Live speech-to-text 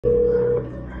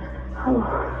Hello.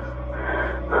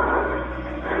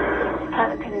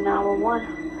 Putnam County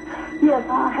 911. Yes,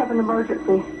 I have an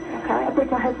emergency. Okay. I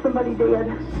think I had somebody dead.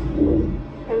 Who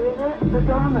is it? The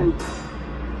Dermonds.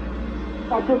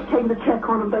 I just came to check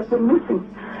on them. They've been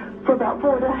missing for about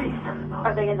 4 days.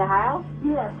 Are they in the house?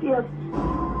 Yes, yes.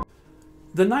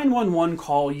 The 911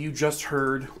 call you just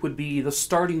heard would be the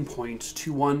starting point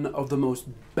to one of the most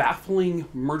baffling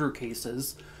murder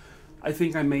cases I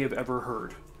think I may have ever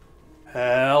heard.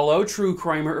 Hello, true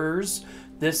crimerers.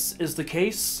 This is the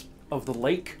case of the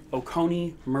Lake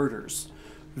Oconee murders.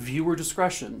 Viewer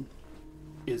discretion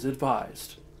is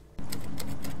advised.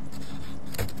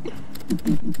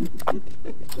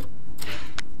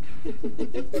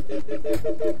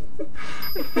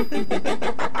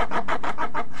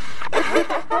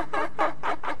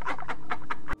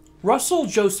 Russell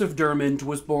Joseph Dermond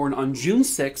was born on June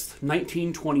 6,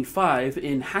 1925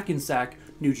 in Hackensack,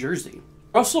 New Jersey.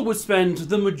 Russell would spend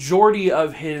the majority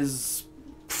of his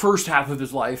first half of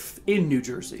his life in New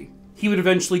Jersey. He would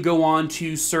eventually go on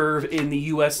to serve in the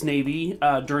U.S. Navy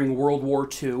during World War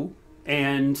II,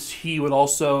 and he would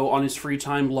also, on his free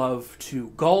time, love to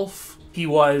golf. He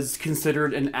was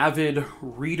considered an avid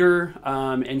reader,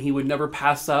 and he would never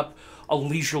pass up a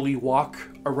leisurely walk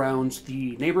around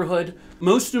the neighborhood.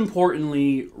 Most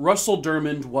importantly, Russell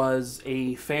Dermond was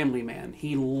a family man.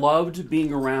 He loved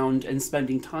being around and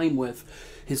spending time with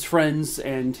his friends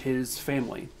and his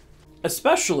family,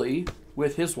 especially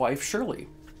with his wife, Shirley.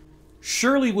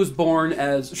 Shirley was born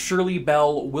as Shirley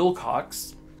Bell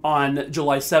Wilcox on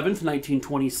July 7th,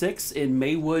 1926 in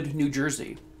Maywood, New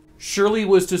Jersey. Shirley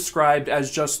was described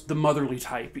as just the motherly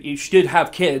type. She did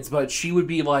have kids, but she would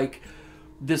be like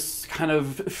this kind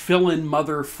of fill-in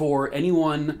mother for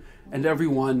anyone and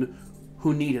everyone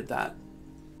who needed that.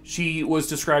 She was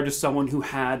described as someone who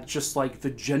had just like the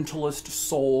gentlest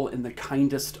soul and the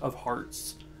kindest of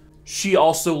hearts. She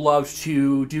also loved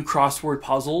to do crossword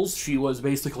puzzles. She was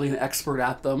basically an expert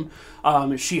at them.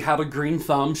 She had a green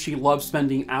thumb. She loved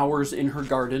spending hours in her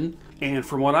garden. And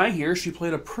from what I hear, she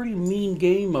played a pretty mean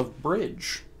game of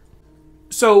bridge.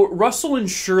 So Russell and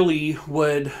Shirley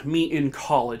would meet in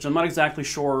college. I'm not exactly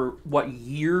sure what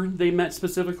year they met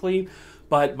specifically,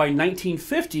 but by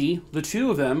 1950, the two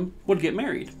of them would get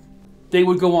married. They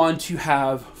would go on to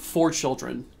have 4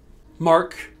 children: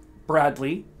 Mark,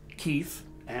 Bradley, Keith,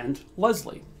 and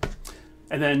Leslie.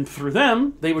 And then through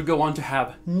them, they would go on to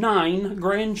have 9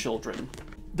 grandchildren.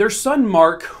 Their son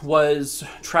Mark was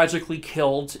tragically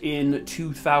killed in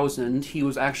 2000. He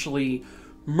was actually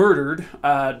murdered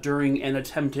during an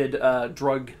attempted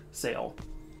drug sale.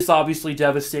 This obviously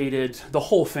devastated the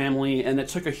whole family, and it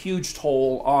took a huge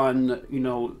toll on,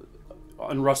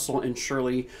 on Russell and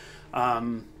Shirley,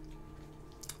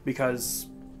 because,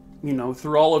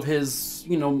 through all of his,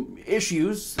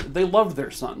 issues, they loved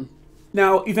their son.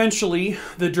 Now, eventually,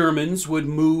 the Dermonds would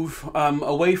move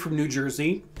away from New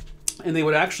Jersey, and they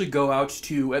would actually go out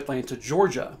to Atlanta,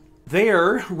 Georgia.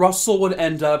 There, Russell would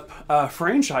end up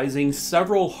franchising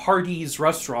several Hardee's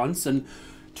restaurants, and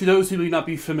to those who may not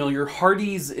be familiar,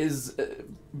 Hardee's is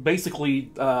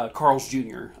basically Carl's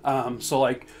Jr. So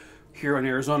like here in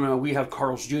Arizona, we have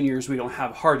Carl's Jr.'s, we don't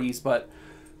have Hardee's, but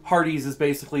Hardee's is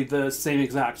basically the same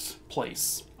exact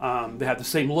place. They have the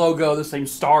same logo, the same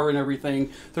star and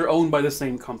everything. They're owned by the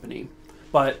same company.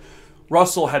 But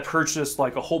Russell had purchased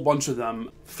like a whole bunch of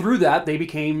them. Through that, they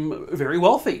became very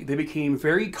wealthy. They became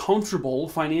very comfortable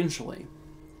financially.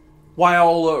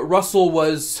 While Russell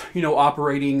was,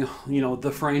 operating,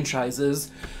 the franchises,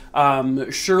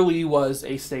 Shirley was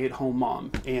a stay-at-home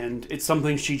mom, and it's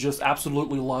something she just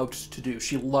absolutely loved to do.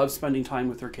 She loved spending time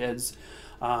with her kids,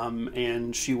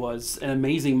 and she was an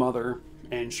amazing mother,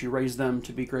 and she raised them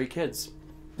to be great kids.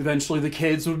 Eventually the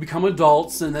kids would become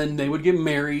adults, and then they would get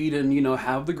married and,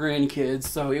 have the grandkids.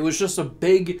 So it was just a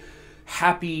big,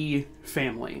 happy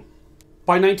family.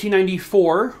 By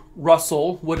 1994,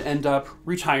 Russell would end up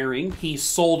retiring. He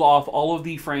sold off all of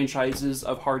the franchises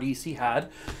of Hardee's he had,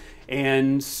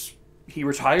 and he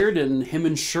retired, and him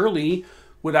and Shirley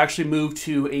would actually move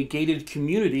to a gated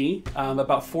community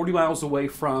about 40 miles away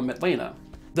from Atlanta.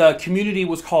 The community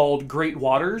was called Great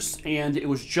Waters, and it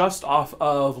was just off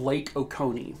of Lake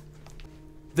Oconee.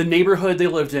 The neighborhood they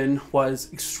lived in was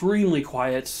extremely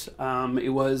quiet.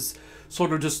 It was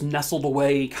sort of just nestled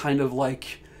away, kind of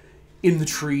like in the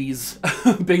trees,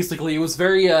 basically. It was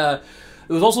it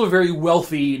was also a very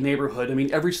wealthy neighborhood. I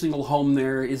mean, every single home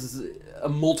there is a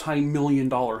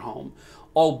multi-million-dollar home.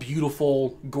 All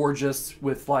beautiful, gorgeous,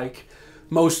 with like,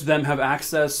 most of them have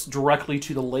access directly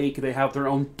to the lake. They have their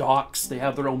own docks. They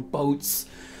have their own boats.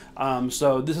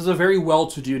 So this is a very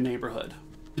well-to-do neighborhood.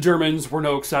 The The Dermonds were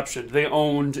no exception. They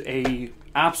owned a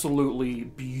absolutely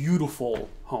beautiful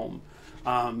home.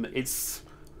 It's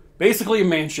basically a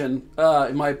mansion,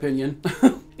 in my opinion.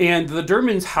 And the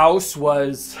Dermonds' house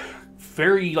was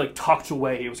very like tucked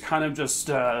away. It was kind of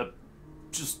just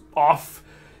off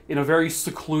in a very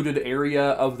secluded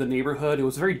area of the neighborhood. It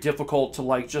was very difficult to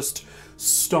like just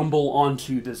stumble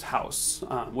onto this house,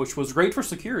 which was great for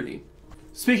security.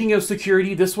 Speaking of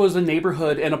security, this was a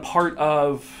neighborhood and a part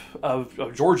of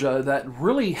Georgia that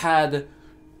really had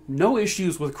no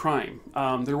issues with crime.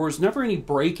 There was never any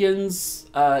break-ins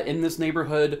in this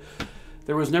neighborhood.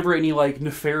 There was never any like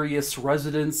nefarious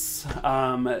residents.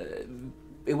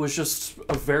 It was just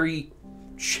a very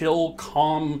chill,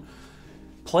 calm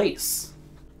place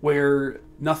where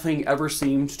nothing ever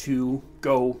seemed to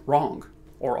go wrong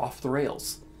or off the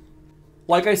rails.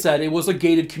 Like I said, it was a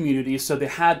gated community, so they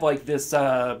had like this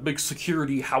big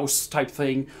security house type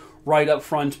thing right up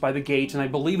front by the gate, and I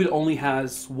believe it only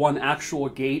has one actual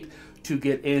gate to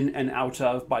get in and out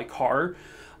of by car.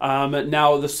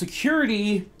 Now, the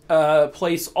security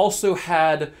place also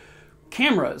had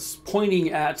cameras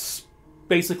pointing at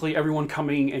basically everyone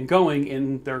coming and going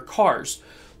in their cars.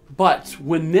 But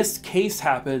when this case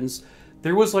happens,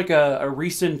 there was like a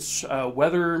recent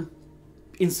weather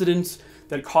incident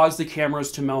that caused the cameras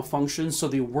to malfunction, so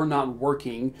they were not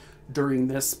working during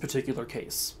this particular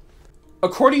case.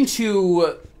 According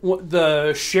to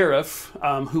the sheriff,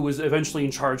 who was eventually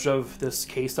in charge of this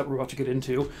case that we're about to get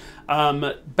into,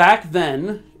 back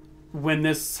then, when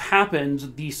this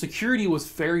happened, the security was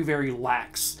very, very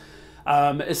lax.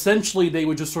 Essentially, they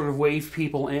would just sort of wave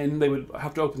people in. They would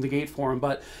have to open the gate for them,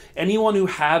 but anyone who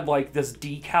had like this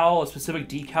decal, a specific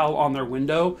decal on their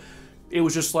window, it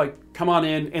was just like, come on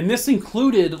in. And this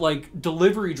included like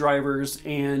delivery drivers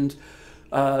and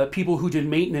people who did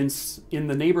maintenance in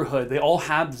the neighborhood. They all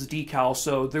had this decal,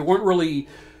 so they weren't really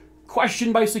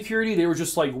questioned by security. They were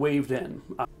just like waved in.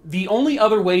 The only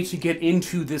other way to get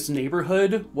into this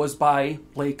neighborhood was by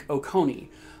Lake Oconee.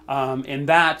 And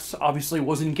that obviously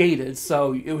wasn't gated,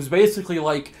 so it was basically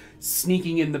like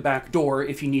sneaking in the back door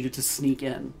if you needed to sneak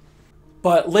in.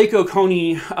 But Lake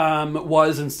Oconee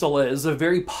was and still is a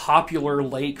very popular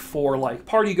lake for like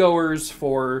partygoers,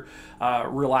 for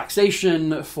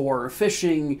relaxation, for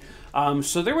fishing.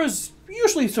 So there was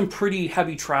usually some pretty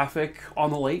heavy traffic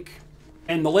on the lake.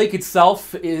 And the lake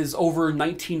itself is over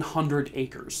 1,900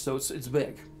 acres, so it's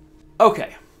big.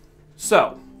 Okay,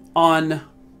 so on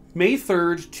May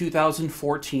 3rd,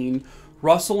 2014,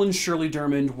 Russell and Shirley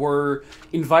Dermond were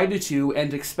invited to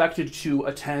and expected to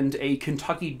attend a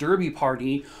Kentucky Derby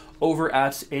party over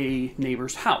at a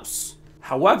neighbor's house.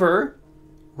 However,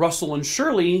 Russell and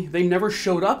Shirley, they never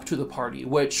showed up to the party,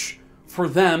 which for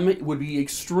them would be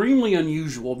extremely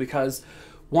unusual because,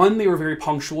 one, they were very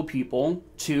punctual people.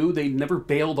 Two, they never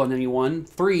bailed on anyone.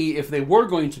 Three, if they were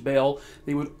going to bail,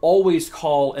 they would always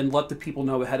call and let the people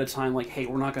know ahead of time, like, hey,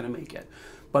 we're not going to make it.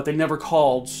 But they never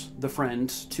called the friend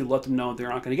to let them know they're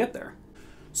not going to get there.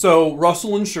 So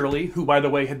Russell and Shirley, who, by the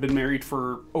way, had been married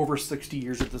for over 60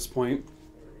 years at this point,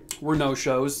 were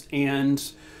no-shows. And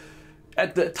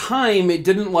at the time, it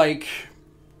didn't, like,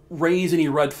 raise any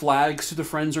red flags to the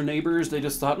friends or neighbors. They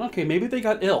just thought, okay, maybe they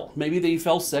got ill. Maybe they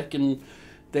fell sick and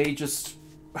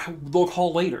they'll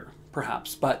call later,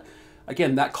 perhaps. But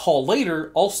again, that call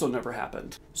later also never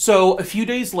happened. So a few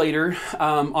days later,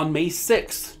 on May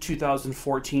 6th,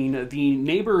 2014, the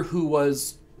neighbor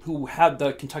who had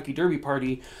the Kentucky Derby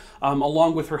party,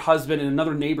 along with her husband and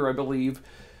another neighbor, I believe,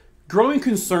 growing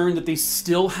concerned that they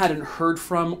still hadn't heard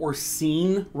from or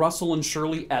seen Russell and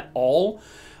Shirley at all,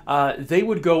 they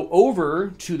would go over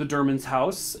to the Dermond's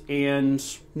house and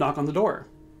knock on the door.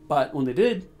 But when they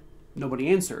did, nobody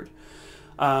answered.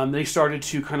 They started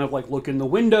to kind of like look in the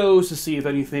windows to see if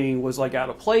anything was like out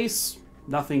of place.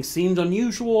 Nothing seemed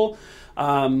unusual.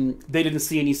 They didn't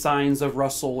see any signs of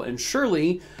Russell and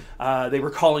Shirley. They were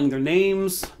calling their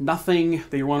names, nothing.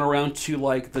 They went around to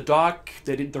like the dock.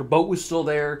 Their boat was still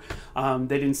there.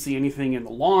 They didn't see anything in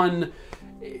the lawn.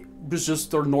 It was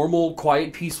just their normal,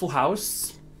 quiet, peaceful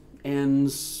house.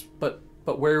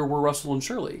 But where were Russell and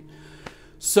Shirley?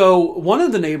 So one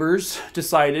of the neighbors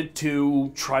decided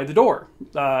to try the door.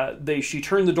 She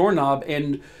turned the doorknob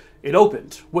and it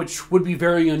opened, which would be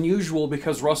very unusual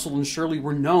because Russell and Shirley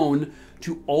were known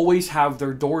to always have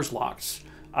their doors locked.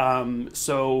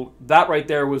 So that right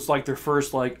there was like their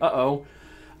first like, uh-oh.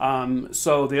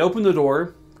 So they opened the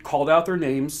door, called out their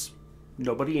names.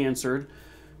 Nobody answered.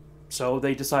 So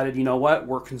they decided, you know what,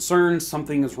 we're concerned.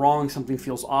 Something is wrong. Something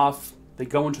feels off. They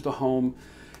go into the home.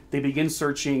 They begin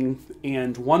searching,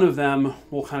 and one of them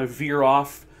will kind of veer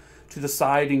off to the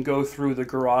side and go through the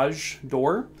garage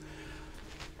door.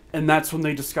 And that's when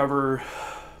they discover,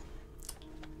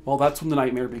 well, that's when the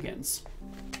nightmare begins.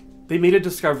 They made a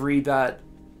discovery that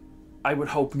I would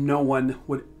hope no one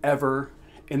would ever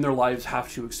in their lives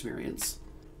have to experience.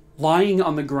 Lying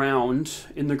on the ground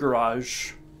in the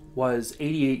garage was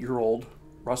 88-year-old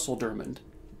Russell Dermond.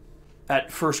 At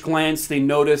first glance, they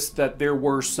noticed that there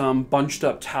were some bunched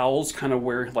up towels kind of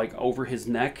where, like, over his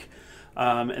neck.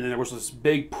 And then there was this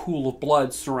big pool of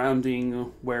blood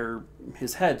surrounding where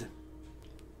his head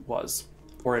was.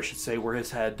 Or I should say where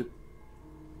his head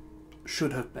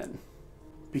should have been.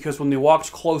 Because when they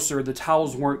walked closer, the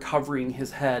towels weren't covering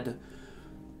his head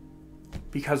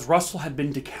because Russell had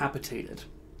been decapitated.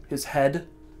 His head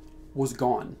was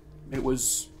gone. It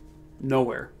was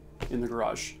nowhere in the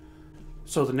garage.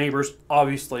 So the neighbors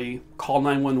obviously called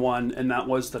 911, and that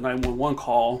was the 911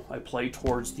 call I played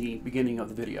towards the beginning of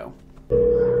the video.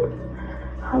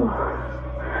 Hello.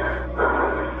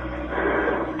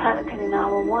 Putnam County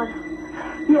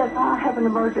 911. Yes, I have an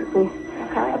emergency.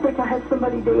 Okay. I think I had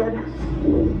somebody dead.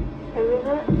 Who is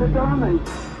it? The Dermonds.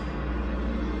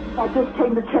 I just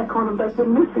came to check on them. They've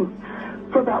been missing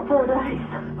for about 4 days.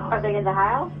 Are they in the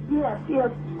house? Yes,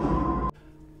 yes.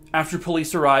 After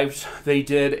police arrived, they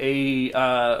did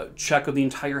a check of the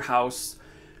entire house.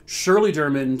 Shirley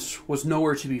Dermond was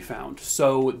nowhere to be found,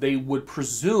 so they would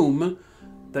presume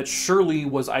that Shirley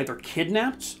was either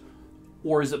kidnapped,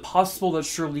 or is it possible that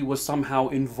Shirley was somehow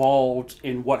involved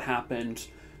in what happened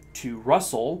to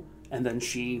Russell, and then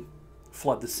she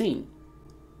fled the scene?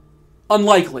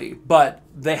 Unlikely, but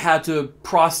they had to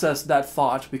process that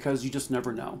thought because you just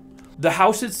never know. The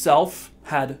house itself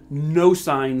had no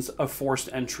signs of forced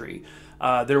entry.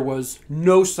 There was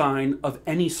no sign of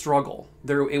any struggle.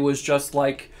 It was just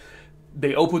like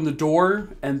they opened the door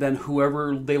and then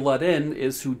whoever they let in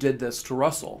is who did this to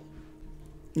Russell.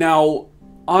 Now,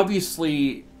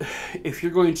 obviously, if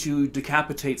you're going to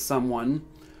decapitate someone,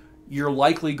 you're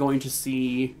likely going to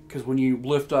see, because when you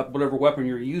lift up whatever weapon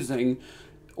you're using,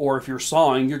 or if you're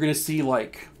sawing, you're going to see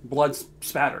like blood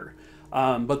spatter.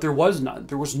 But there was none.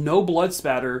 There was no blood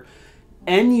spatter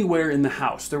anywhere in the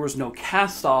house. There was no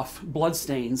cast-off blood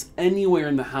stains anywhere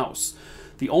in the house.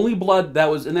 The only blood that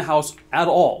was in the house at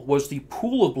all was the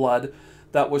pool of blood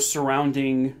that was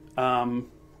surrounding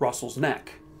Russell's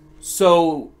neck.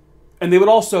 So, and they would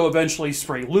also eventually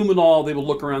spray luminol. They would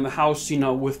look around the house, you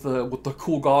know, with the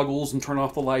cool goggles and turn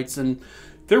off the lights, and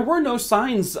there were no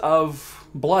signs of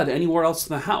blood anywhere else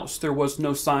in the house. There was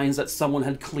no signs that someone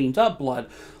had cleaned up blood.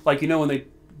 Like, you know, when they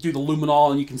do the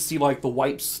luminol and you can see like the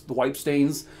wipe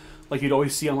stains, like you'd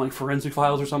always see on like forensic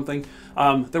files or something.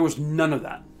 There was none of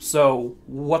that. So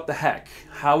what the heck?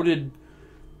 How did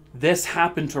this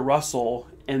happen to Russell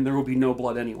and there would be no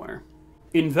blood anywhere?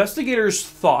 Investigators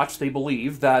thought, they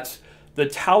believe, that the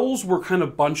towels were kind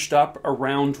of bunched up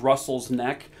around Russell's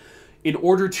neck in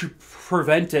order to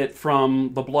prevent it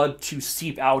from the blood to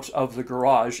seep out of the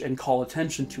garage and call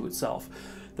attention to itself.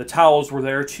 The towels were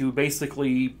there to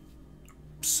basically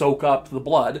soak up the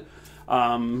blood,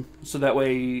 so that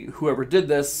way whoever did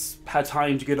this had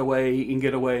time to get away and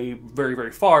get away very,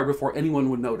 very far before anyone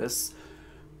would notice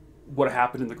what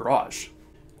happened in the garage.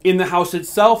 In the house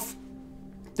itself,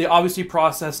 they obviously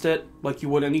processed it like you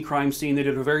would any crime scene. They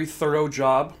did a very thorough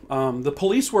job. The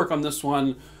police work on this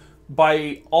one,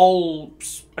 by all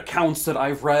accounts that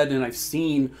I've read and I've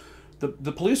seen,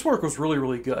 the police work was really,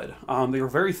 really good. They were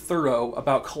very thorough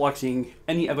about collecting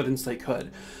any evidence they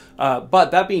could.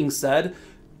 But that being said,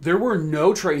 there were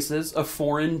no traces of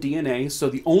foreign DNA, so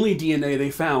the only DNA they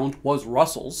found was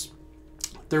Russell's.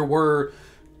 There were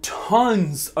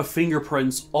tons of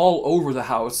fingerprints all over the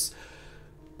house,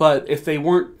 but if they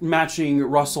weren't matching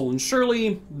Russell and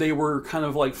Shirley, they were kind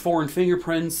of like foreign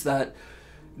fingerprints that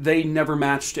they never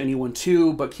matched anyone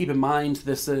to. But keep in mind,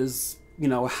 this is, you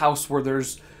know, a house where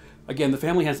there's, again, the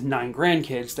family has 9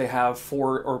 grandkids. They have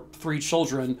 3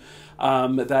 children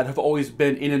that have always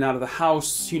been in and out of the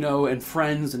house, you know, and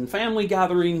friends and family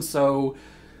gatherings. So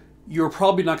you're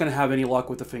probably not going to have any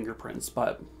luck with the fingerprints.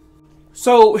 But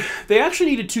so they actually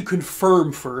needed to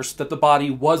confirm first that the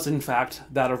body was in fact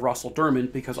that of Russell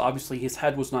Dermond, because obviously his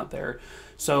head was not there.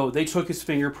 So they took his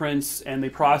fingerprints and they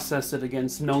processed it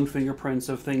against known fingerprints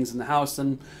of things in the house,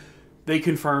 and they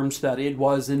confirmed that it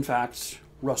was in fact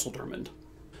Russell Dermond.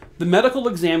 The medical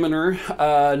examiner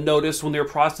noticed when they were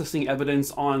processing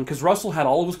evidence on, because Russell had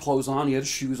all of his clothes on, he had his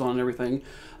shoes on and everything,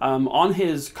 on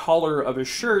his collar of his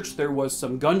shirt there was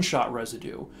some gunshot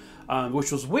residue,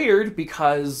 which was weird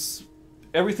because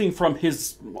everything from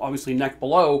his, obviously, neck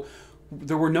below,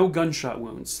 there were no gunshot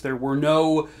wounds. There were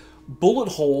no bullet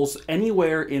holes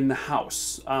anywhere in the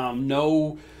house.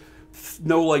 No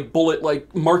no like bullet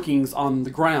like markings on the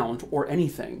ground or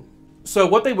anything. So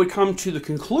what they would come to the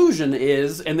conclusion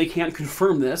is, and they can't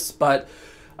confirm this, but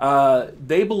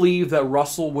they believe that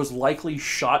Russell was likely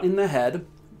shot in the head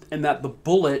and that the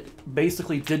bullet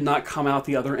basically did not come out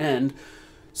the other end.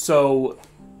 So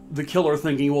the killer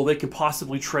thinking, well, they could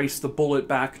possibly trace the bullet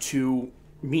back to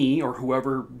me or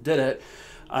whoever did it.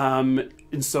 And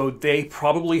so they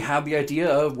probably have the idea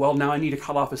of, well, now I need to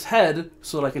cut off his head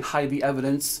so that I can hide the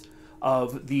evidence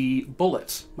of the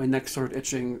bullet. My neck started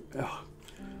itching. Ugh.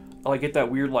 I get that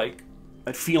weird, like,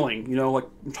 that feeling, you know, like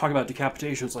I'm talking about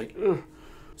decapitation. It's like, ugh.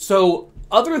 So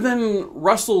other than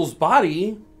Russell's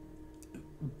body,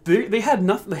 they had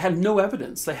nothing. They had no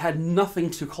evidence. They had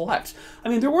nothing to collect. I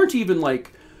mean, there weren't even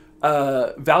like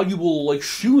valuable like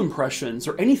shoe impressions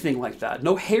or anything like that.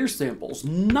 No hair samples.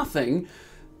 Nothing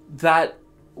that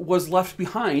was left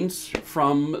behind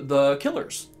from the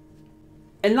killers.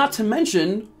 And not to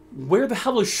mention, where the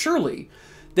hell is Shirley?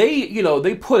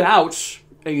 They put out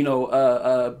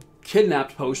a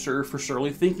kidnapped poster for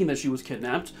Shirley, thinking that she was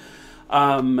kidnapped.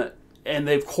 And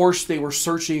of course they were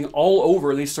searching all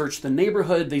over. They searched the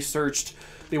neighborhood.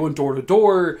 They went door to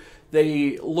door.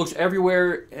 They looked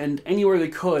everywhere and anywhere they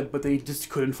could, but they just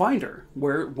couldn't find her.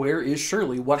 Where is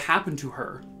Shirley? What happened to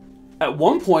her? At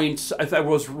one point, I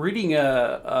was reading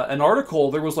an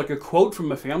article. There was like a quote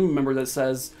from a family member that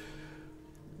says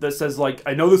like,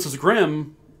 I know this is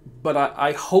grim, but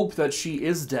I hope that she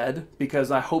is dead,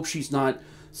 because I hope she's not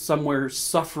somewhere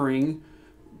suffering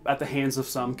at the hands of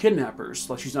some kidnappers,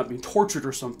 like she's not being tortured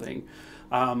or something.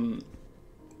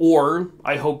 Or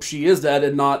I hope she is dead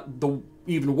and not the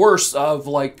even worse of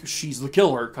like she's the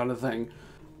killer kind of thing.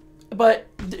 But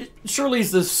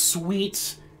Shirley's this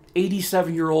sweet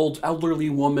 87-year-old elderly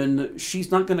woman.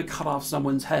 She's not going to cut off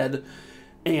someone's head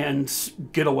and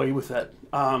get away with it.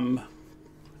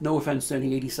 No offense to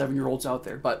any 87-year-olds out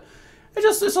there, but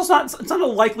it's not a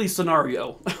likely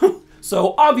scenario.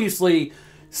 So obviously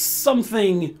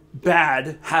something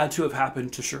bad had to have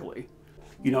happened to Shirley.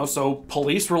 So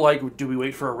police were like, do we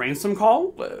wait for a ransom call?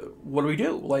 What do we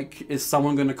do? Like, is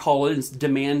someone going to call in and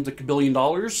demand $1 billion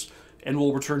and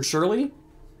we'll return Shirley?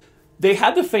 They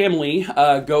had the family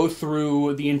go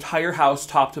through the entire house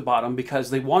top to bottom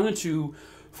because they wanted to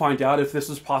find out if this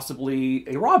was possibly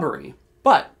a robbery.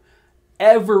 But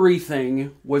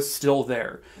everything was still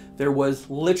there. There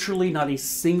was literally not a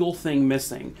single thing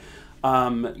missing.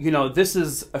 This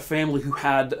is a family who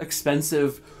had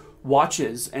expensive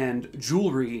watches and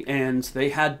jewelry, and they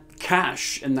had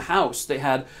cash in the house. They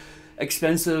had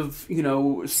expensive,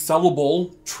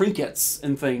 sellable trinkets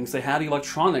and things. They had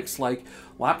electronics like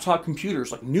laptop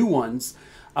computers, like new ones,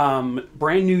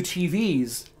 brand new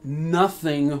TVs.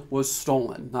 Nothing was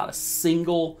stolen. Not a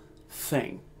single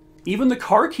thing. Even the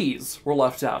car keys were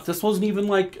left out. This wasn't even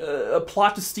like a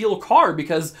plot to steal a car,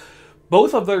 because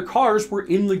both of their cars were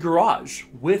in the garage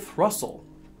with Russell.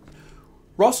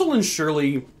 Russell and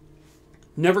Shirley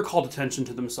never called attention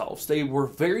to themselves. They were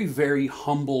very, very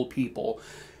humble people.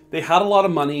 They had a lot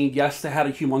of money. Yes, they had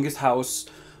a humongous house.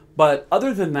 But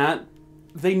other than that,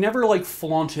 they never like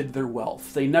flaunted their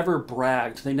wealth. They never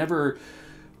bragged. They never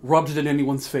rubbed it in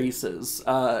anyone's faces.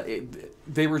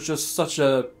 They were just such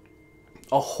a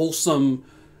wholesome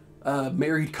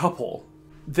married couple.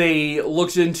 They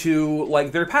looked into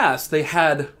like their past. They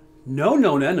had no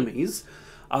known enemies.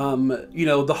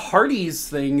 The Hardys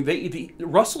thing,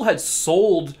 Russell had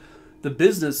sold the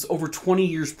business over 20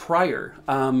 years prior.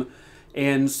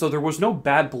 And so there was no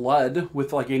bad blood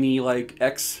with like any like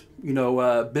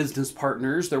business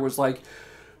partners. There was like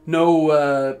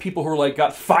no people who were like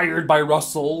got fired by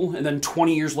Russell and then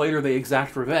 20 years later they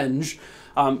exact revenge.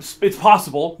 It's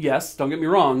possible, yes, don't get me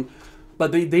wrong,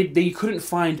 but they couldn't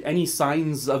find any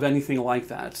signs of anything like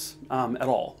that at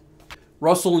all.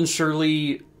 Russell and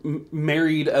Shirley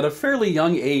married at a fairly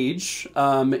young age,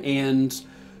 and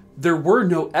there were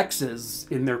no exes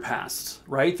in their past,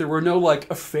 right? There were no like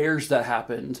affairs that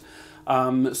happened.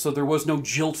 So there was no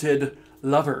jilted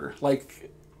lover,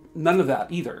 like none of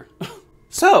that either.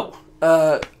 So,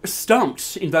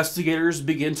 stumped, investigators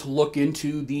begin to look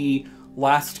into the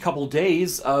last couple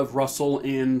days of Russell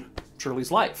and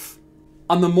Shirley's life.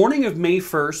 On the morning of May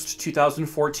 1st,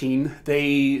 2014,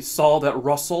 they saw that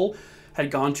Russell had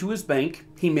gone to his bank.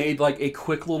 He made like a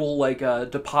quick little like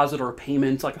deposit or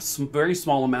payment, like a very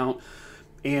small amount.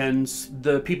 And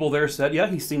the people there said, yeah,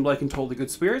 he seemed like in totally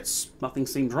good spirits. Nothing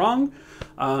seemed wrong.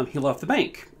 He left the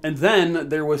bank. And then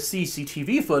there was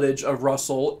CCTV footage of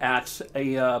Russell at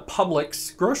a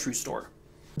Publix grocery store.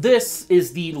 This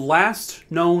is the last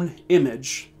known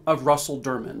image of Russell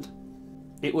Dermond.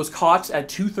 It was caught at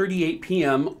 2:38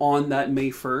 p.m. on that May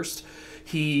 1st.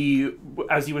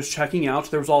 As he was checking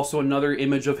out, there was also another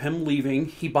image of him leaving.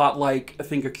 He bought, like, I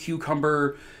think a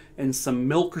cucumber and some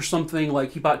milk or something.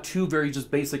 Like, he bought 2 very just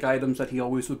basic items that he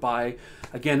always would buy.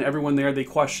 Again, everyone there, they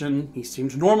questioned. He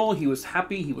seemed normal. He was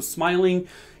happy. He was smiling.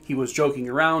 He was joking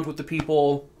around with the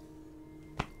people.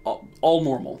 All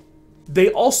normal. They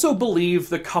also believe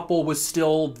the couple was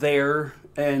still there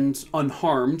and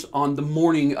unharmed on the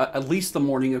morning, at least the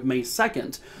morning of May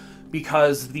 2nd,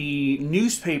 because the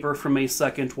newspaper from May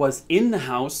 2nd was in the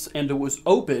house and it was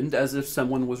opened as if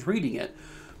someone was reading it.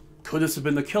 Could this have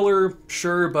been the killer?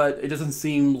 Sure, but it doesn't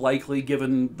seem likely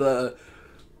given the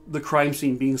crime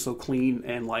scene being so clean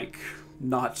and, like,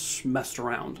 not messed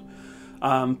around.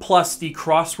 Plus, the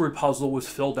crossword puzzle was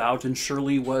filled out, and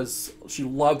Shirley she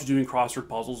loved doing crossword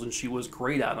puzzles, and she was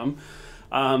great at them.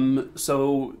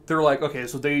 So they're like, okay,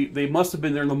 so they must have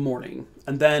been there in the morning.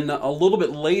 And then a little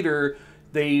bit later,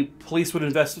 police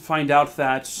would find out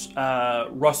that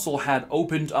Russell had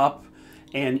opened up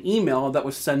an email that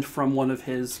was sent from one of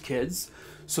his kids.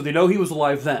 So they know he was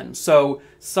alive then. So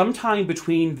sometime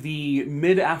between the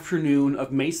mid-afternoon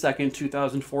of May 2nd,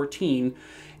 2014,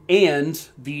 and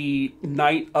the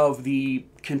night of the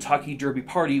Kentucky Derby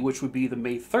party, which would be the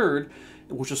May 3rd,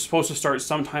 which was supposed to start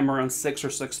sometime around 6 or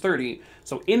 6:30.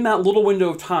 So in that little window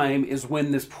of time is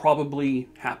when this probably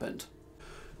happened.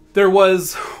 There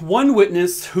was one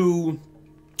witness who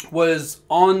was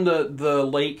on the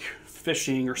lake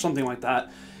fishing or something like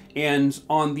that, and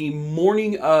on the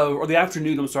morning of, or the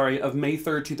afternoon, I'm sorry, of May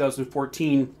 3rd,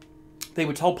 2014, they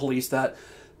would tell police that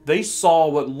they saw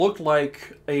what looked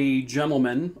like a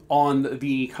gentleman on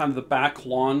the kind of the back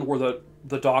lawn where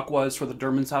the dock was for the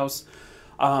Dermond's house.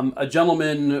 A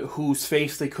gentleman whose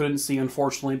face they couldn't see,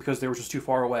 unfortunately, because they were just too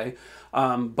far away.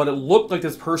 But it looked like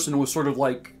this person was sort of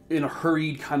like in a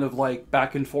hurried kind of like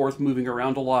back and forth, moving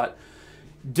around a lot.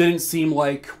 Didn't seem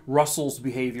like Russell's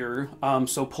behavior.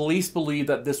 So police believe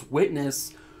that this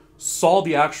witness saw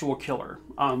the actual killer.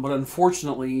 But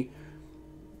unfortunately,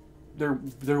 there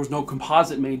was no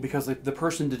composite made because the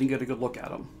person didn't get a good look at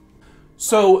him.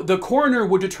 So the coroner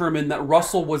would determine that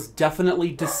Russell was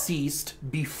definitely deceased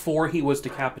before he was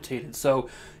decapitated. So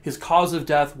his cause of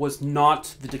death was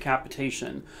not the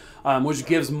decapitation, which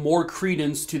gives more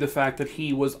credence to the fact that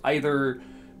he was either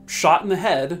shot in the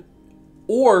head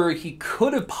or he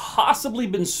could have possibly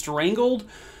been strangled.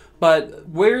 But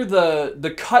where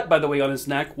the cut, by the way, on his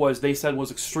neck was, they said,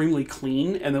 was extremely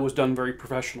clean, and it was done very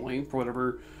professionally, for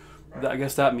whatever I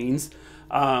guess that means,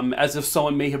 as if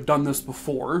someone may have done this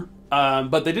before.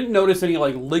 But they didn't notice any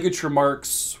like ligature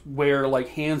marks where like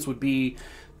hands would be.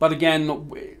 But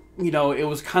again, you know, it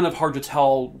was kind of hard to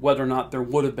tell whether or not there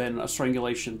would have been a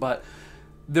strangulation. But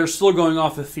they're still going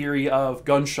off the theory of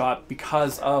gunshot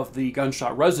because of the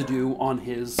gunshot residue on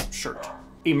his shirt.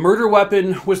 A murder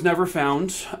weapon was never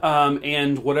found,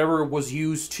 and whatever was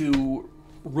used to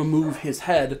remove his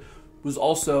head was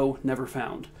also never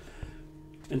found.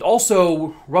 And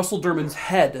also, Russell Dermond's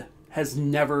head has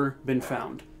never been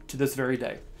found to this very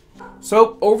day.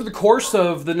 So, over the course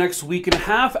of the next week and a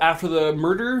half after the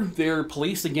murder, their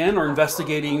police again are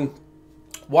investigating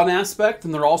one aspect,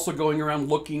 and they're also going around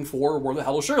looking for where the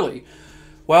hell is Shirley.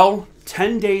 Well,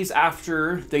 10 days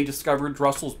after they discovered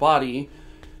Russell's body,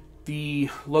 the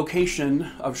location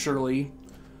of Shirley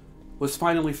was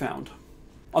finally found.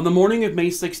 On the morning of May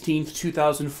 16th,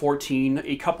 2014,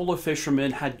 a couple of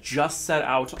fishermen had just set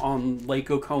out on Lake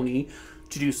Oconee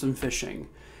to do some fishing.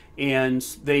 And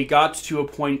they got to a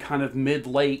point kind of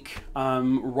mid-lake,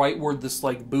 right where this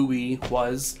like buoy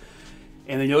was,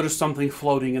 and they noticed something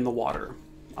floating in the water.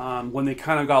 When they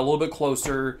kind of got a little bit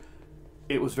closer,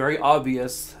 it was very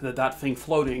obvious that that thing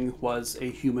floating was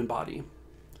a human body.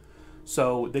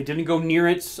 So they didn't go near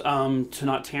it to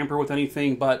not tamper with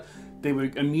anything, but they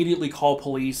would immediately call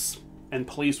police, and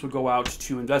police would go out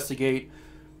to investigate.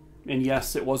 And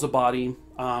yes, it was a body,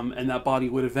 and that body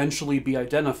would eventually be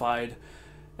identified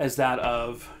as that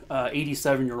of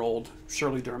 87-year-old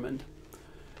Shirley Dermond.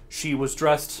 She was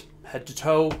dressed head to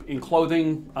toe in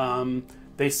clothing.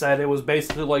 They said it was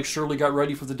basically like Shirley got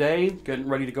ready for the day, getting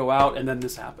ready to go out, and then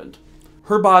this happened.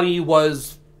 Her body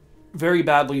was very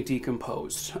badly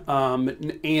decomposed,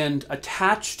 and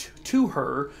attached to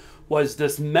her was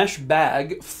this mesh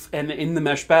bag, and in the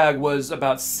mesh bag was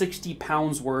about 60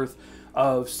 pounds worth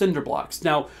of cinder blocks.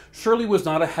 Now, Shirley was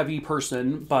not a heavy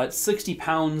person, but 60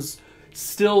 pounds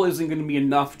still isn't going to be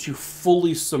enough to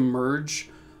fully submerge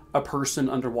a person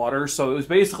underwater. So it was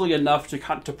basically enough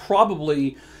to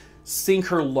probably sink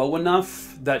her low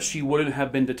enough that she wouldn't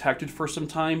have been detected for some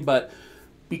time, but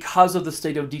because of the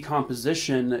state of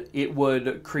decomposition, it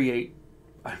would create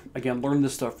again, learned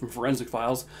this stuff from forensic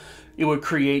files, it would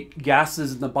create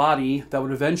gases in the body that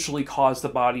would eventually cause the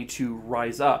body to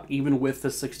rise up, even with the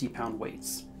 60-pound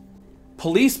weights.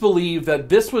 Police believe that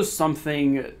this was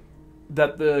something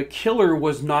that the killer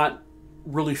was not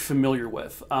really familiar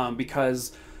with,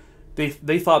 because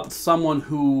they thought that someone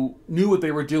who knew what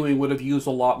they were doing would have used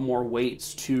a lot more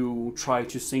weights to try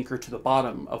to sink her to the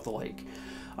bottom of the lake.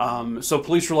 So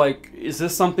police were like, is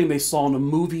this something they saw in a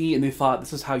movie and they thought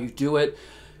this is how you do it?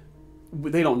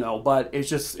 They don't know, but it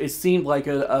seemed like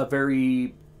a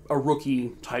rookie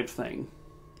type thing.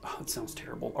 Oh, that sounds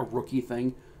terrible. A rookie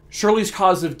thing. Shirley's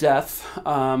cause of death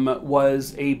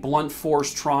was a blunt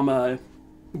force trauma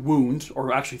wound,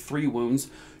 or actually 3 wounds,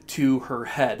 to her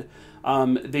head.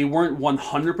 They weren't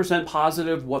 100%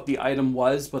 positive what the item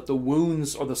was, but the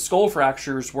wounds or the skull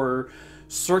fractures were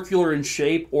circular in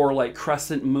shape or like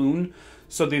crescent moon.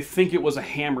 So they think it was a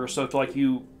hammer. So if like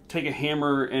you take a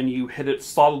hammer and you hit it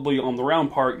solidly on the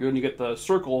round part, you're going to get the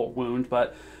circle wound.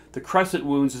 But the crescent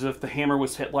wounds is if the hammer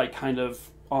was hit like kind of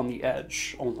on the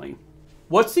edge only.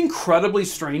 What's incredibly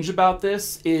strange about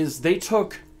this is they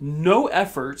took no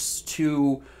efforts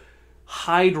to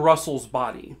hide Russell's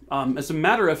body. As a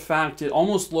matter of fact, it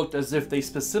almost looked as if they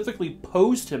specifically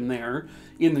posed him there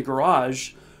in the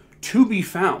garage to be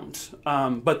found.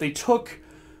 But they took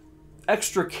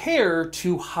extra care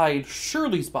to hide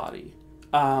Shirley's body.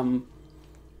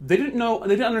 They didn't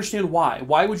understand why.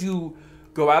 Why would you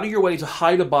go out of your way to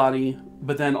hide a body,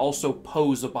 but then also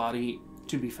pose a body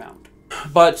to be found?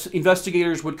 But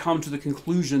investigators would come to the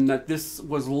conclusion that this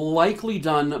was likely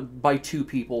done by 2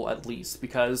 people at least,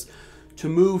 because to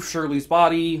move Shirley's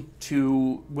body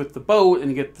with the boat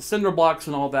and get the cinder blocks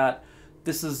and all that,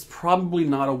 this is probably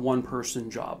not a one-person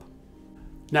job.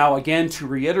 Now, again, to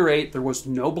reiterate, there was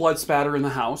no blood spatter in the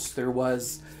house. There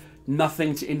was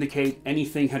nothing to indicate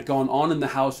anything had gone on in the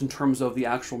house in terms of the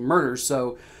actual murder.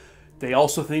 So they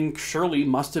also think Shirley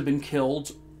must have been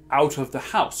killed out of the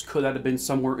house. Could that have been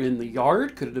somewhere in the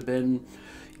yard? Could it have been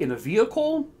in a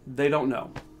vehicle? They don't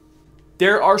know.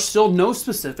 There are still no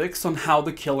specifics on how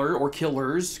the killer or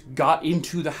killers got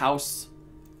into the house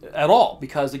at all,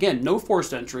 because again, no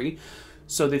forced entry.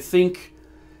 So they think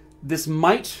this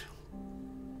might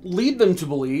lead them to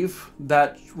believe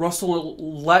that Russell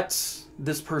let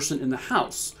this person in the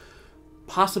house,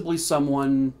 possibly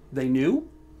someone they knew.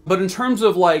 But in terms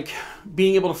of like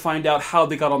being able to find out how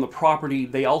they got on the property,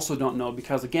 they also don't know,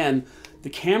 because again, the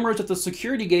cameras at the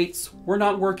security gates were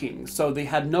not working. So they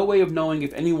had no way of knowing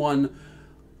if anyone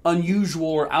unusual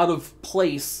or out of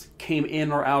place came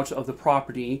in or out of the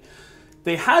property.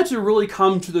 They had to really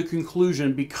come to the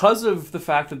conclusion, because of the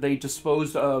fact that they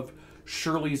disposed of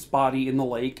Shirley's body in the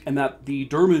lake and that the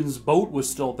Dermond's boat was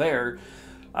still there,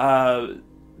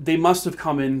 they must have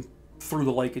come in through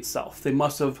the lake itself. They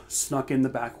must have snuck in the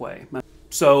back way.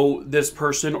 So this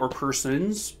person or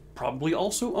persons probably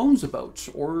also owns a boat,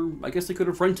 or I guess they could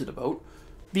have rented a boat.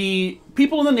 The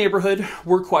people in the neighborhood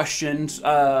were questioned.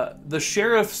 The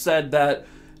sheriff said that,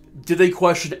 did they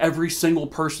question every single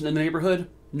person in the neighborhood?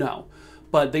 No.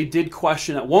 But they did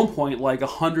question at one point like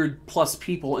 100+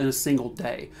 people in a single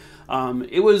day.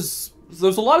 There's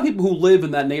a lot of people who live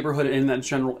in that neighborhood and in that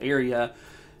general area.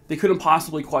 They couldn't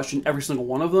possibly question every single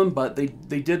one of them, but they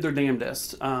did their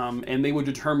damnedest. And they would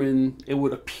determine, it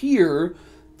would appear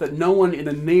that no one in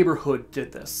the neighborhood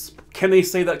did this. Can they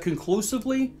say that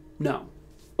conclusively? No.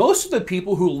 Most of the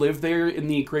people who live there in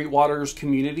the Great Waters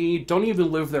community don't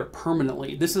even live there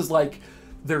permanently. This is like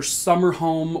their summer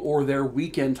home or their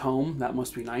weekend home. That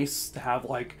must be nice to have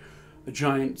like a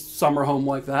giant summer home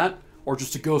like that, or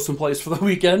just to go someplace for the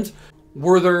weekend.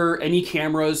 Were there any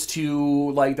cameras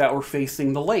that were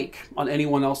facing the lake on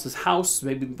anyone else's house?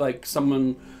 Maybe like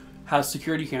someone has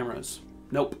security cameras.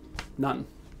 Nope, none.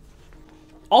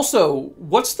 Also,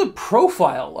 what's the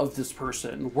profile of this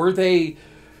person? Were they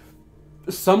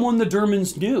someone the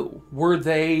Dermonds knew? Were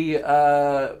they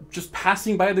just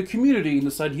passing by the community and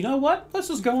decided, you know what, let's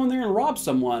just go in there and rob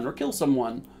someone or kill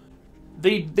someone?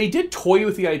 They did toy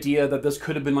with the idea that this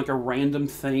could have been like a random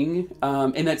thing,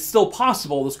 and it's still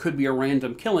possible this could be a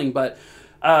random killing, but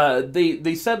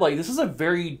they said like, this is a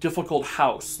very difficult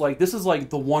house. Like, this is like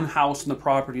the one house in the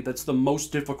property that's the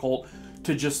most difficult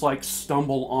to just like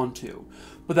stumble onto.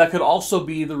 But that could also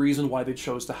be the reason why they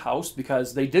chose the house,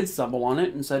 because they did stumble on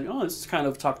it and said, oh, this is kind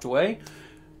of tucked away.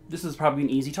 This is probably an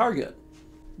easy target.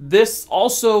 This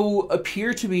also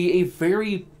appeared to be a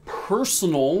very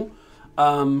personal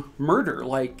murder,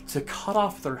 like to cut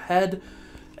off their head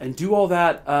and do all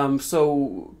that.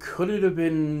 So could it have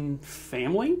been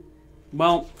family?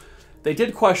 Well, they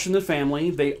did question the family.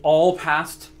 They all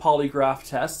passed polygraph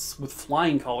tests with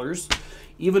flying colors,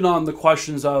 even on the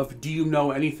questions of, do you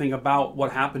know anything about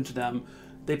what happened to them,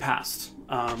 they passed.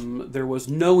 There was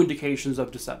no indications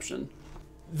of deception.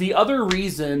 The other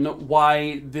reason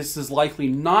why this is likely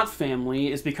not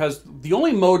family is because the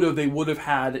only motive they would have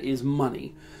had is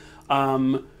money.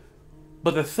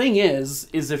 But the thing is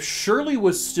if Shirley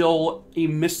was still a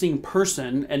missing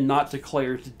person and not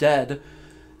declared dead,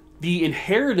 the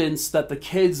inheritance that the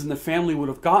kids and the family would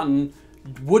have gotten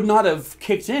would not have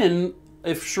kicked in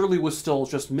if Shirley was still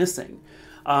just missing.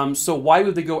 So why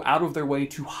would they go out of their way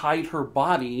to hide her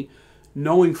body,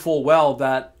 knowing full well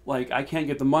that, like, I can't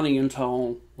get the money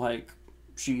until, like,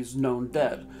 she's known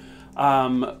dead?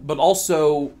 But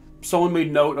also, someone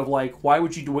made note of, like, why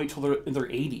would you wait till they're in their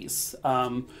 80s?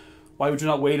 Why would you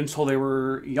not wait until they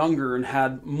were younger and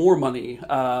had more money,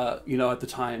 you know, at the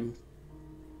time?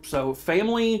 So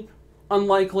family,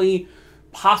 unlikely.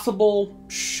 Possible,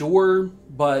 sure,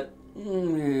 but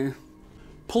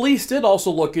Police did also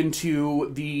look into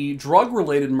the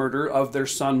drug-related murder of their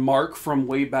son Mark from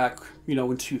way back, you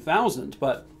know, in 2000,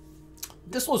 but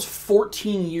this was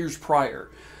 14 years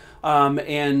prior,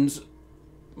 and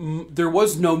there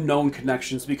was no known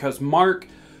connections because Mark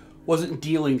wasn't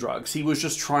dealing drugs. He was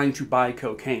just trying to buy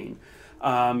cocaine,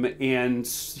 and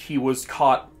he was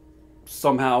caught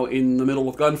somehow in the middle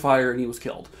of gunfire and he was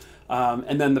killed.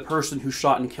 And then the person who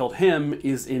shot and killed him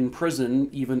is in prison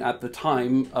even at the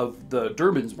time of the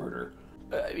Dermond's murder.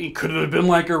 Could it have been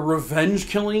like a revenge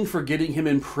killing for getting him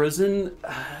in prison?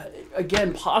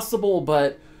 Again, possible,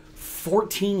 but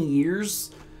 14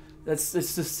 years? It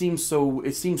just seems so,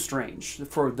 it seems strange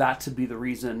for that to be the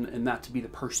reason and that to be the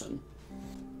person.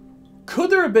 Could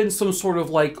there have been some sort of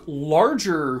like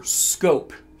larger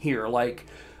scope here, like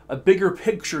a bigger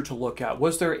picture to look at?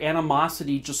 Was there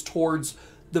animosity just towards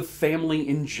the family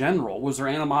in general? Was there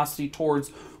animosity towards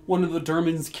one of the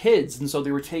Dermond's kids, and so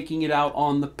they were taking it out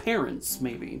on the parents,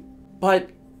 maybe?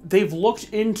 But they've looked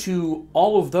into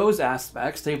all of those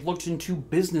aspects. They've looked into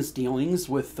business dealings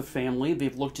with the family.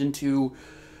 They've looked into,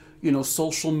 you know,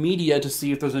 social media to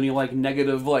see if there's any like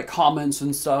negative like comments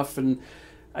and stuff, and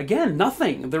again,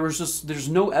 nothing. There's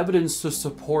no evidence to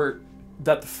support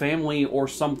that the family or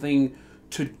something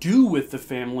to do with the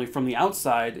family from the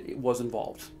outside was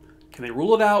involved. Can they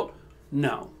rule it out?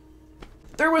 No.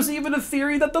 There was even a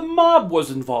theory that the mob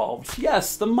was involved.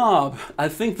 Yes, the mob. I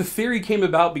think the theory came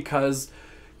about because,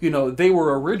 you know, they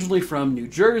were originally from New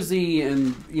Jersey,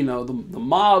 and, you know, the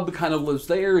mob kind of lives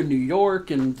there in New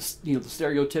York, and, you know, the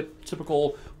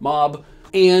stereotypical mob.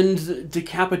 And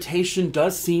decapitation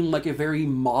does seem like a very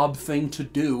mob thing to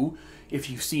do if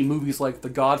you see movies like The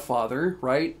Godfather,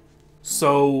 right?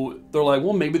 So they're like,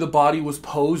 well, maybe the body was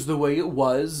posed the way it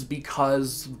was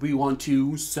because we want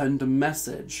to send a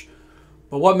message.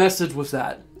 But what message was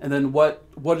that? And then what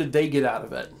did they get out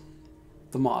of it?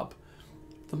 The mob.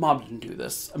 The mob didn't do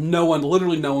this. No one,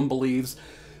 literally no one believes.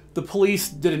 The police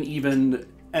didn't even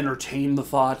entertain the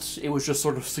thought. It was just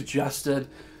sort of suggested.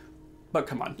 But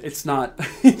come on, it's not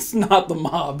the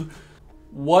mob.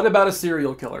 What about a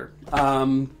serial killer?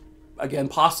 Again,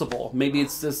 possible. Maybe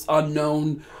it's this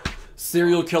unknown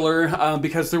serial killer,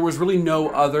 because there was really no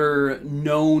other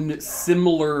known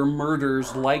similar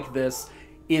murders like this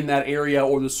in that area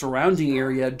or the surrounding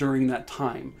area during that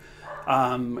time.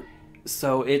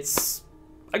 So it's,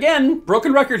 again,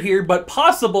 broken record here, but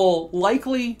possible,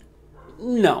 likely,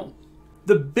 no.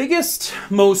 The biggest,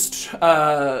 most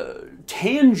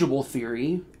tangible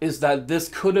theory is that this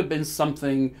could have been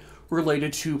something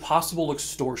related to possible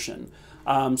extortion.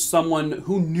 Someone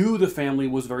who knew the family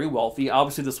was very wealthy.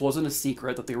 Obviously, this wasn't a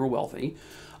secret that they were wealthy.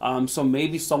 So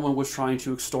maybe someone was trying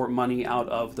to extort money out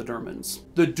of the Dermonds.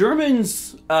 The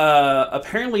Dermonds,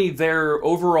 apparently their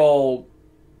overall,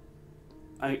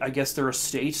 I guess their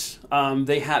estate,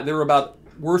 they were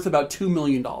worth about $2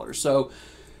 million. So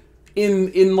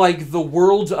in like the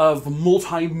world of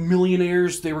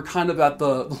multi-millionaires, they were kind of at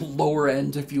the lower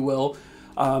end, if you will.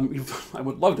 I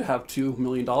would love to have $2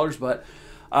 million, but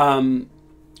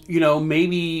you know,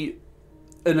 maybe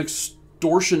an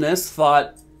extortionist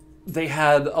thought they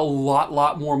had a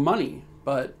lot more money,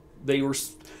 but they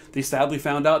sadly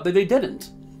found out that they didn't.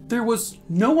 There was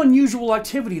no unusual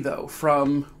activity though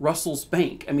from Russell's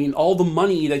bank. I mean, all the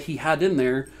money that he had in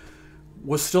there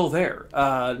was still there.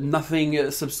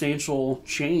 Nothing substantial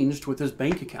changed with his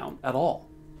bank account at all.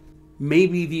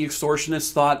 Maybe the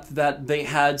extortionists thought that they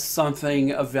had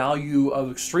something of value, of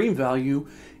extreme value,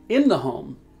 in the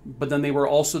home. But then they were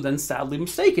also then sadly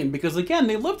mistaken because, again,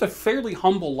 they lived a fairly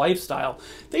humble lifestyle.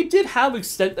 They did have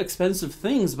expensive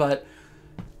things, but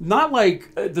not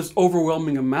like this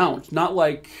overwhelming amount. Not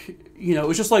like, you know, it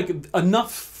was just like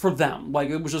enough for them. Like,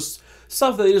 it was just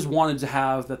stuff that they just wanted to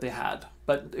have that they had.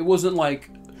 but it wasn't like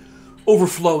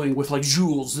overflowing with like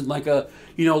jewels and like a,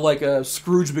 you know, like a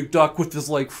Scrooge McDuck with this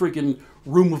like freaking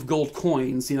room of gold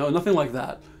coins, you know, nothing like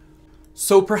that.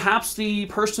 So perhaps the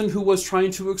person who was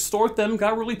trying to extort them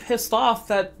got really pissed off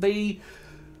that they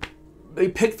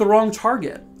picked the wrong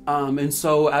target. And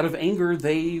so out of anger,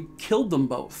 they killed them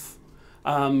both.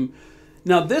 Now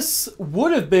this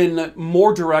would have been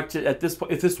more directed at this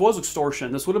point, if this was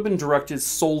extortion, this would have been directed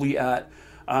solely at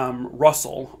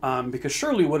Russell, because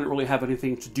Shirley wouldn't really have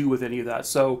anything to do with any of that.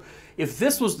 So if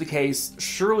this was the case,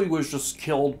 Shirley was just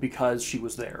killed because she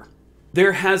was there.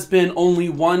 There has been only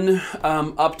one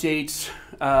update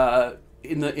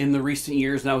in the recent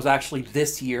years, and that was actually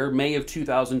this year, May of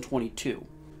 2022.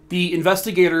 The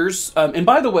investigators, and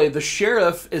by the way, the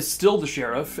sheriff is still the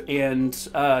sheriff, and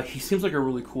he seems like a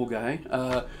really cool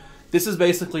guy. This is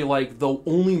basically like the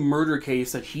only murder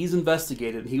case that he's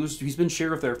investigated. He's been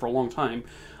sheriff there for a long time,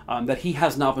 that he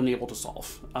has not been able to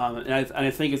solve. And I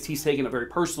think he's taken it very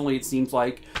personally, it seems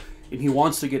like, and he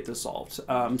wants to get this solved.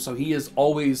 So he is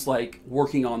always like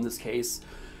working on this case,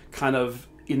 kind of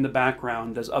in the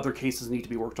background as other cases need to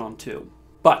be worked on too.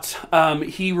 But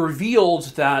he revealed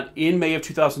that in May of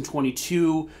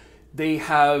 2022, they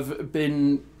have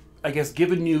been, I guess,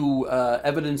 given new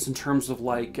evidence in terms of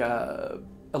like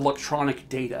electronic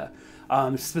data,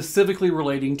 specifically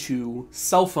relating to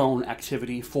cell phone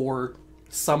activity for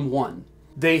someone.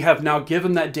 They have now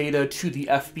given that data to the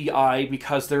FBI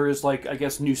because there is like, I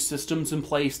guess, new systems in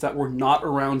place that were not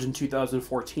around in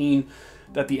 2014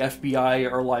 that the FBI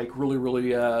are like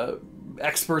really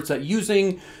experts at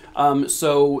using.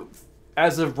 So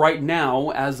as of right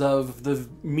now, as of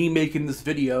me making this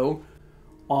video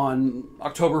on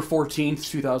October 14th,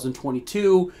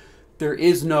 2022, there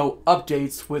is no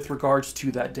updates with regards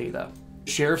to that data.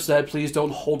 The sheriff said, please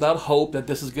don't hold out hope that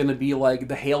this is going to be like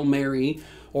the Hail Mary,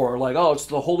 or like, oh, it's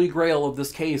the holy grail of this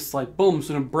case, like boom, it's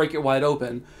going to break it wide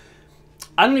open.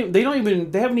 They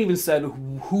haven't even said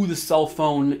who the cell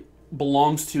phone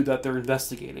belongs to that they're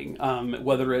investigating.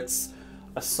 Whether it's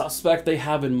a suspect they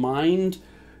have in mind,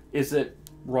 is it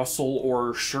Russell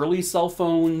or Shirley's cell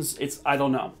phones? I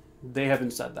don't know. They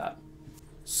haven't said that.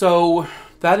 So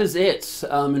that is it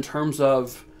in terms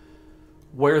of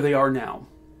where they are now.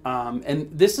 And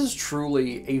this is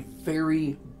truly a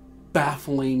very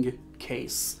baffling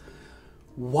case.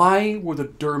 Why were the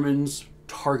Dermonds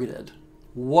targeted?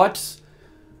 What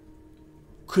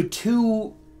could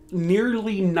two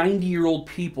nearly 90-year-old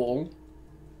people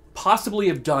possibly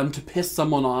have done to piss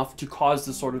someone off to cause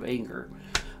this sort of anger?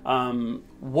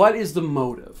 What is the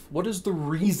motive? What is the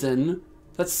reason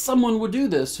that someone would do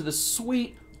this to this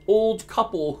sweet old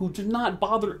couple who did not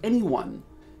bother anyone?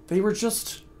 They were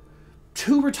just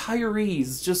two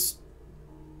retirees just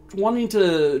wanting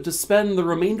to spend the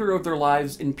remainder of their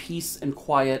lives in peace and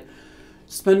quiet,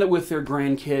 spend it with their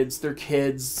grandkids, their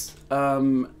kids.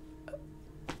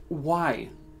 Why?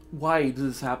 Why did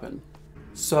this happen?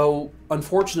 So,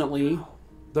 unfortunately,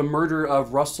 the murder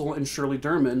of Russell and Shirley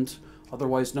Dermond,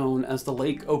 otherwise known as the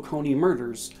Lake Oconee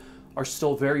murders, are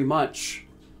still very much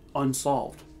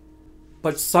unsolved.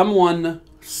 But someone,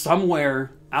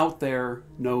 somewhere out there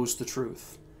knows the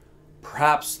truth.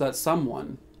 Perhaps that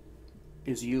someone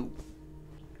is you.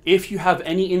 If you have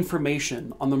any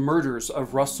information on the murders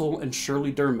of Russell and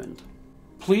Shirley Dermond,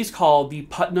 please call the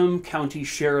Putnam County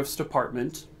Sheriff's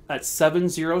Department at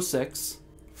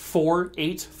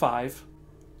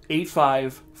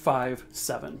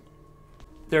 706-485-8557.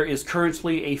 There is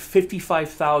currently a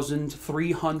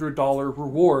 $55,300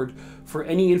 reward for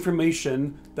any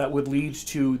information that would lead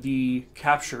to the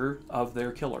capture of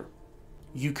their killer.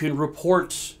 You can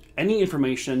report any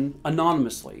information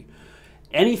anonymously.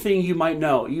 Anything you might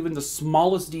know, even the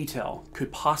smallest detail,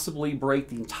 could possibly break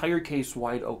the entire case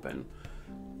wide open.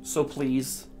 So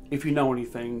please, if you know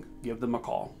anything, give them a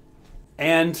call.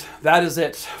 And that is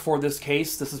it for this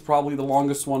case. This is probably the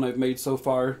longest one I've made so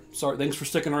far. Sorry, thanks for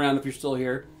sticking around if you're still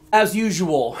here. As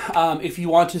usual, if you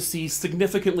want to see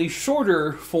significantly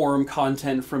shorter form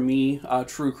content from me,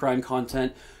 true crime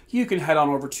content, you can head on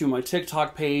over to my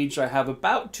TikTok page. I have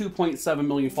about 2.7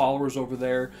 million followers over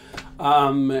there.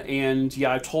 And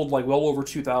yeah, I've told like well over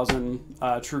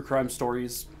 2,000 true crime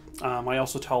stories. I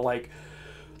also tell like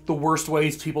the worst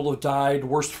ways people have died,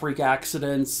 worst freak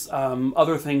accidents,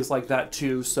 other things like that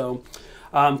too. So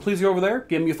please go over there,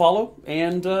 give me a follow,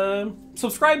 and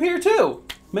subscribe here too.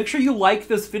 Make sure you like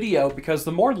this video, because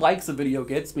the more likes a video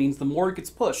gets means the more it gets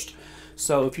pushed.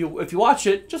 So if you watch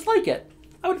it, just like it.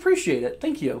 I would appreciate it.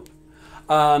 Thank you.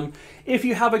 If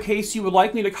you have a case you would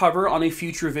like me to cover on a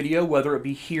future video, whether it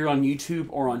be here on YouTube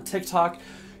or on TikTok,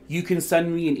 you can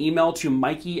send me an email to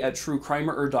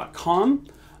mikey@truecrimerer.com.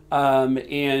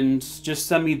 and just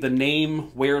send me the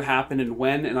name, where it happened, and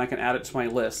when, and I can add it to my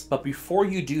list. But before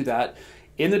you do that,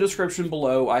 in the description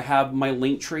below, I have my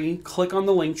link tree. Click on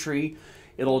the link tree.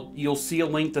 You'll see a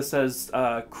link that says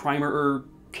crimerer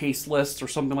case list or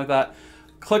something like that.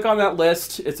 Click on that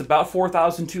list. It's about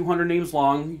 4,200 names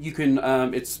long. You can,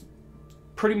 it's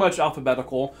pretty much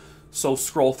alphabetical. So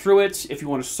scroll through it. If you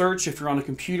want to search, if you're on a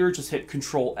computer, just hit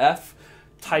Control F.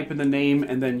 Type in the name,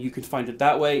 and then you can find it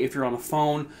that way. If you're on a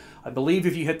phone, I believe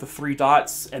if you hit the 3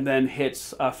 dots and then hit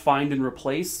find and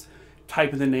replace,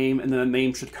 type in the name, and then the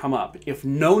name should come up. If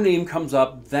no name comes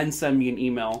up, then send me an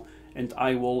email, and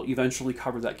I will eventually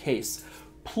cover that case.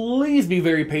 Please be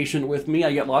very patient with me.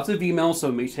 I get lots of emails, so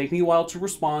it may take me a while to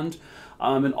respond.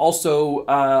 And also,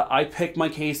 I pick my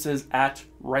cases at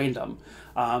random.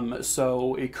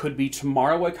 So it could be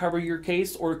tomorrow I cover your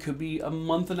case, or it could be a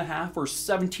month and a half or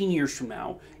 17 years from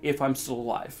now if I'm still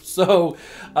alive. So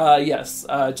yes,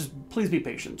 just please be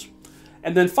patient.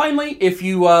 And then finally, if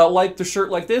you like the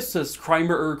shirt like this, says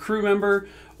crimerer crew member,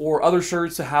 or other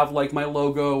shirts that have like my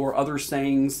logo or other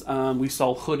sayings, we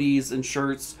sell hoodies and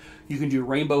shirts. You can do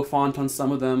rainbow font on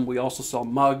some of them. We also sell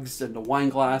mugs and a wine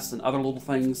glass and other little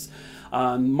things.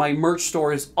 My merch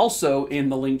store is also in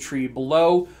the link tree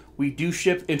below. We do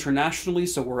ship internationally,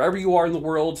 so wherever you are in the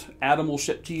world, Adam will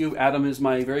ship to you. Adam is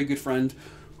my very good friend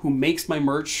who makes my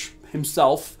merch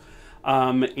himself,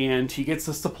 and he gets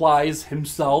the supplies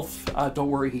himself. Don't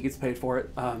worry, he gets paid for it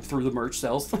through the merch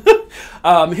sales.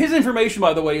 His information,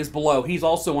 by the way, is below. He's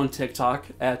also on TikTok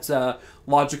at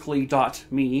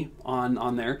logically.me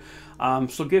on there.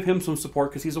 So give him some support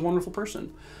because he's a wonderful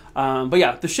person. But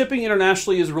yeah, the shipping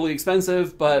internationally is really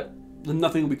expensive, but there's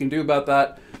nothing we can do about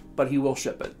that. But he will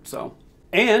ship it. So,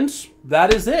 and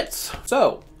that is it.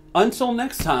 So until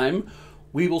next time,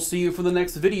 we will see you for the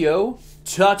next video.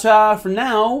 Ta-ta for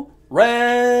now.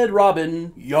 Red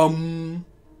Robin, yum.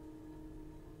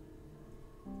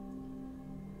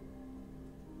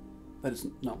 That is,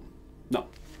 no,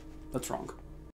 that's wrong.